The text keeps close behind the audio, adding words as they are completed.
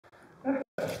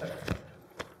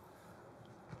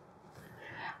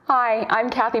Hi, I'm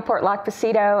Cathy Portlock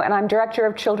Paccito, and I'm Director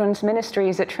of Children's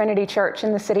Ministries at Trinity Church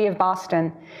in the city of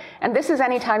Boston. And this is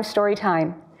Anytime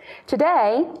Storytime.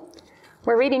 Today,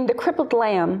 we're reading The Crippled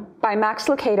Lamb by Max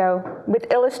Lucado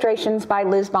with illustrations by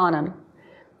Liz Bonham.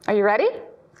 Are you ready?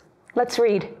 Let's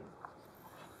read.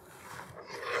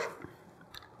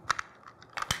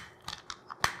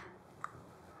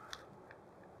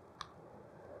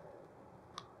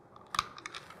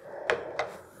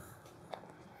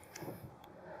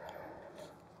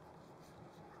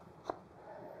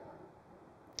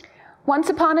 Once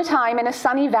upon a time in a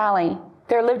sunny valley,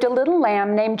 there lived a little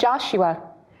lamb named Joshua.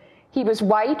 He was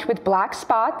white with black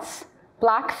spots,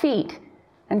 black feet,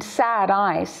 and sad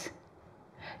eyes.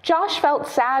 Josh felt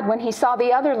sad when he saw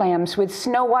the other lambs with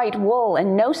snow-white wool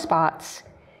and no spots.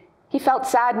 He felt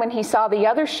sad when he saw the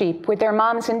other sheep with their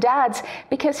moms and dads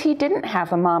because he didn't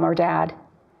have a mom or dad.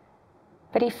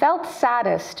 But he felt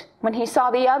saddest when he saw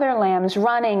the other lambs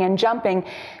running and jumping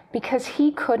because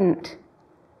he couldn't.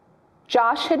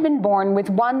 Josh had been born with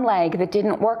one leg that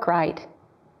didn't work right.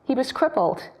 He was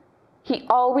crippled. He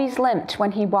always limped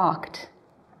when he walked.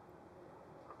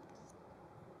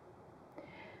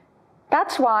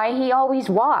 That's why he always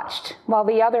watched while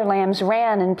the other lambs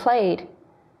ran and played.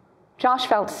 Josh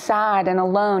felt sad and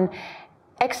alone,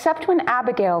 except when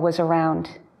Abigail was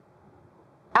around.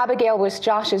 Abigail was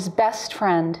Josh's best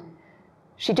friend.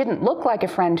 She didn't look like a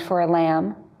friend for a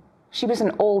lamb. She was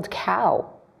an old cow.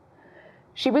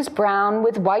 She was brown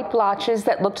with white blotches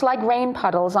that looked like rain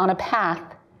puddles on a path.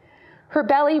 Her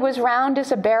belly was round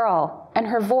as a barrel, and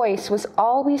her voice was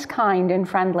always kind and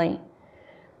friendly.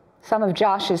 Some of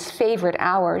Josh's favorite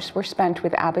hours were spent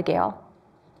with Abigail.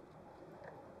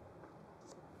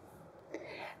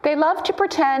 They loved to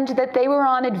pretend that they were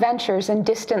on adventures in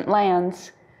distant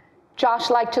lands. Josh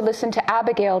liked to listen to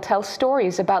Abigail tell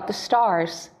stories about the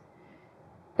stars.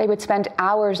 They would spend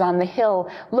hours on the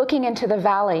hill looking into the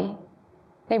valley.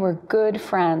 They were good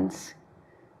friends.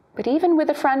 But even with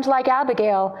a friend like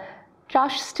Abigail,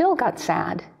 Josh still got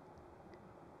sad.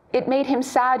 It made him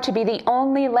sad to be the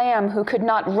only lamb who could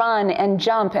not run and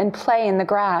jump and play in the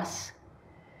grass.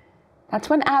 That's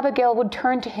when Abigail would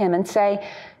turn to him and say,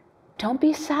 "Don't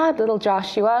be sad, little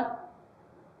Joshua.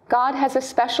 God has a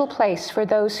special place for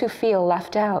those who feel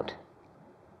left out."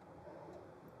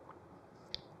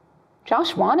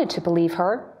 Josh wanted to believe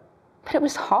her, but it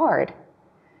was hard.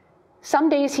 Some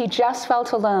days he just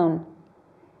felt alone.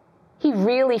 He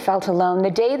really felt alone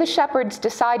the day the shepherds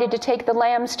decided to take the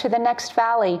lambs to the next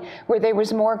valley where there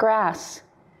was more grass.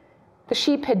 The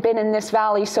sheep had been in this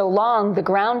valley so long the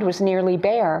ground was nearly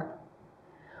bare.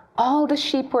 All the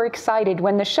sheep were excited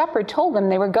when the shepherd told them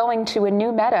they were going to a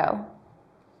new meadow.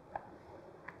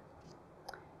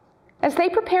 As they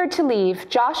prepared to leave,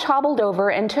 Josh hobbled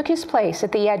over and took his place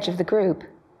at the edge of the group.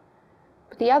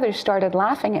 But the others started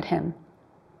laughing at him.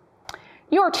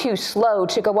 "You're too slow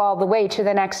to go all the way to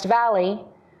the next valley.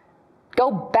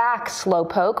 Go back,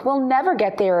 slowpoke. We'll never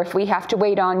get there if we have to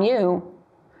wait on you.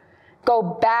 Go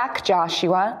back,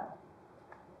 Joshua."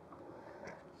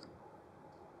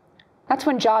 That's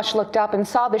when Josh looked up and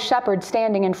saw the shepherd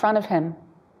standing in front of him.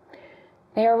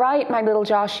 "They are right, my little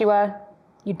Joshua.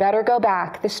 You'd better go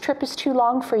back. This trip is too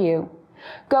long for you.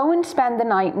 Go and spend the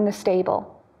night in the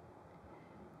stable."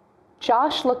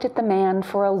 Josh looked at the man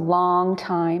for a long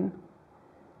time.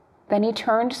 Then he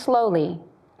turned slowly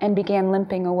and began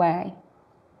limping away.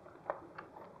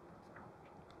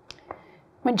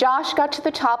 When Josh got to the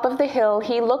top of the hill,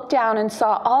 he looked down and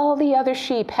saw all the other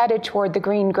sheep headed toward the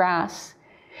green grass.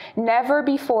 Never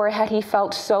before had he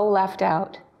felt so left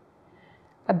out.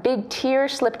 A big tear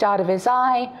slipped out of his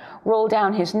eye, rolled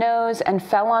down his nose, and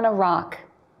fell on a rock.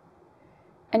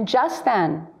 And just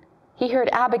then, he heard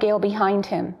Abigail behind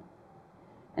him.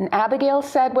 And Abigail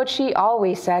said what she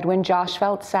always said when Josh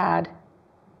felt sad.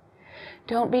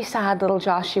 "Don't be sad, little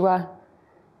Joshua.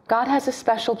 God has a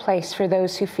special place for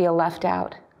those who feel left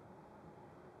out."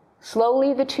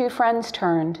 Slowly, the two friends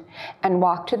turned and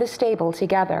walked to the stable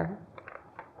together.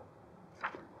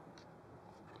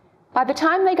 By the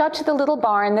time they got to the little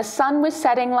barn, the sun was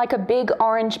setting like a big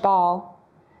orange ball.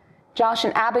 Josh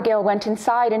and Abigail went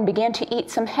inside and began to eat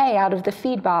some hay out of the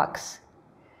feed box.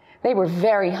 They were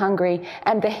very hungry,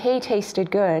 and the hay tasted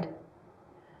good.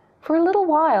 For a little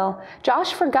while,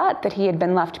 Josh forgot that he had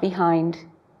been left behind.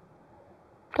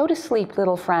 "Go to sleep,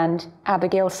 little friend,"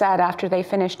 Abigail said after they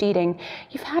finished eating.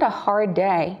 "You've had a hard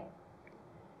day."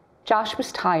 Josh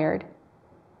was tired,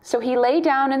 so he lay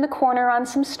down in the corner on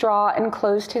some straw and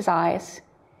closed his eyes.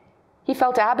 He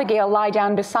felt Abigail lie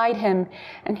down beside him,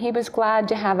 and he was glad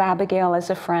to have Abigail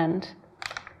as a friend.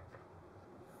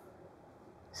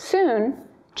 Soon,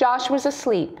 Josh was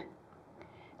asleep.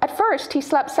 At first, he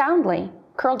slept soundly,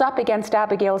 curled up against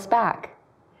Abigail's back.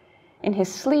 In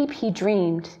his sleep, he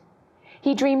dreamed.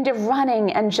 He dreamed of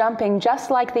running and jumping just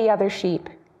like the other sheep.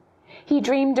 He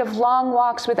dreamed of long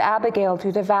walks with Abigail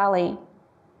through the valley.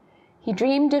 He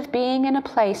dreamed of being in a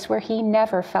place where he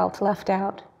never felt left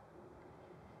out.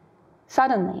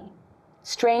 Suddenly,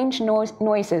 strange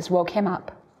noises woke him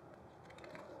up.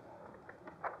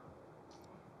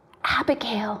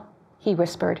 "Abigail," he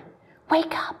whispered,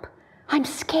 "wake up. I'm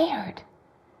scared."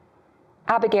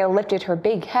 Abigail lifted her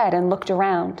big head and looked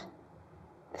around.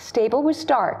 The stable was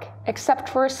dark, except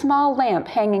for a small lamp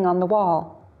hanging on the wall.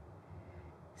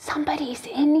 "Somebody's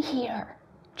in here,"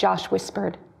 Josh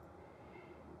whispered.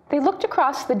 They looked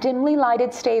across the dimly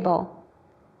lighted stable.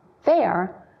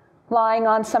 There, lying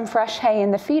on some fresh hay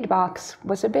in the feed box,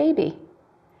 was a baby.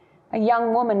 A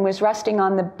young woman was resting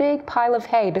on the big pile of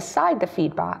hay beside the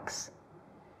feed box.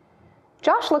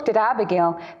 Josh looked at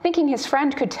Abigail, thinking his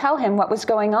friend could tell him what was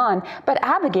going on, but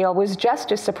Abigail was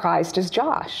just as surprised as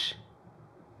Josh.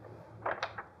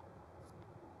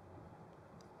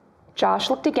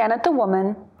 Josh looked again at the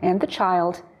woman and the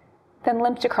child, then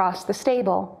limped across the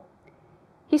stable.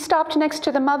 He stopped next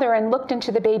to the mother and looked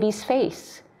into the baby's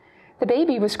face. The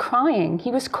baby was crying.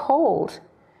 He was cold.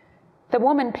 The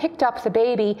woman picked up the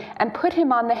baby and put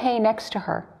him on the hay next to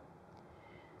her.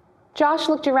 Josh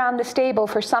looked around the stable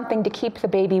for something to keep the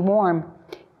baby warm.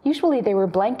 Usually they were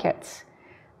blankets,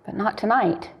 but not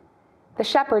tonight. The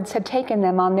shepherds had taken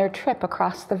them on their trip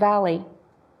across the valley.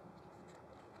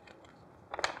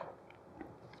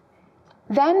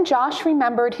 Then Josh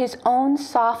remembered his own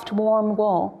soft, warm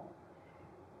wool.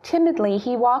 Timidly,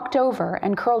 he walked over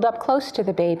and curled up close to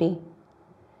the baby.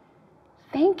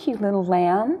 "Thank you, little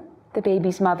lamb," the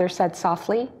baby's mother said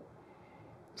softly.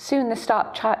 Soon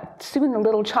the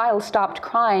little child stopped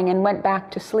crying and went back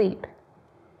to sleep.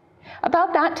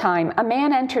 About that time, a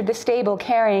man entered the stable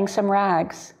carrying some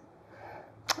rags.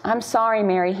 "I'm sorry,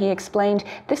 Mary," he explained.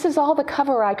 "This is all the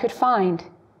cover I could find."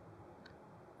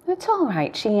 "It's all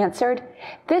right," she answered.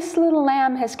 "This little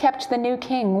lamb has kept the new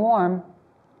king warm."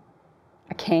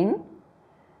 "A king?"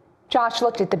 Josh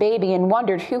looked at the baby and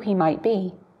wondered who he might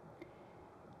be.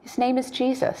 "His name is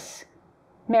Jesus."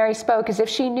 Mary spoke as if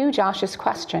she knew Josh's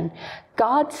question.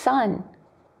 "God's son.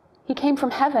 He came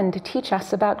from heaven to teach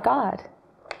us about God."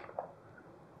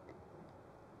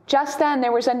 Just then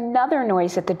there was another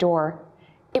noise at the door.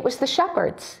 It was the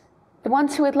shepherds, the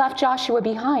ones who had left Joshua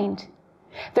behind.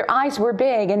 Their eyes were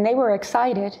big and they were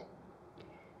excited.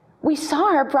 "We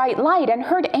saw a bright light and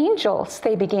heard angels,"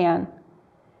 they began.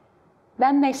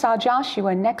 Then they saw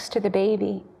Joshua next to the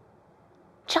baby.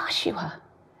 "Joshua,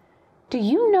 do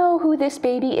you know who this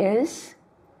baby is?"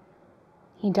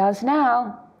 He does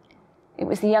now. It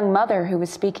was the young mother who was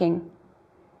speaking.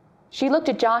 She looked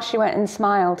at Joshua and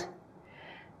smiled.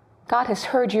 "God has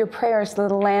heard your prayers,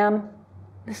 little lamb.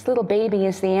 This little baby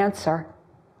is the answer."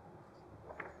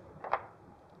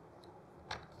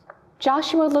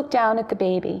 Joshua looked down at the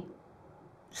baby.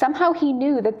 Somehow he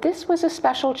knew that this was a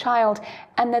special child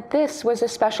and that this was a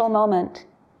special moment.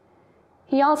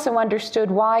 He also understood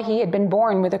why he had been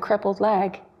born with a crippled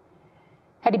leg.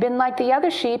 Had he been like the other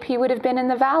sheep, he would have been in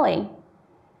the valley.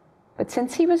 But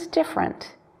since he was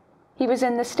different, he was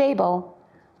in the stable,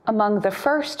 among the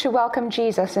first to welcome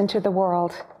Jesus into the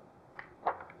world.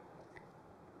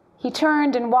 He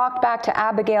turned and walked back to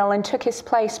Abigail and took his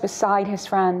place beside his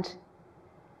friend.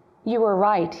 "You were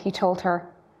right," he told her.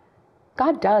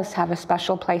 "God does have a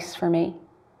special place for me."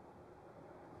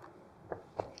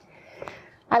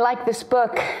 I like this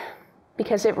book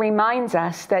because it reminds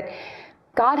us that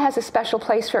God has a special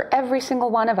place for every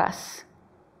single one of us.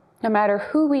 No matter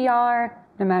who we are,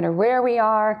 no matter where we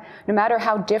are, no matter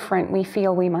how different we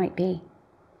feel we might be,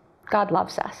 God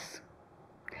loves us.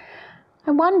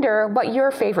 I wonder what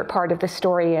your favorite part of the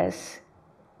story is.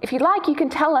 If you'd like, you can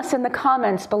tell us in the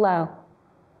comments below.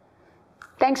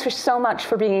 Thanks so much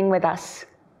for being with us.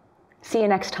 See you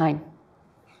next time.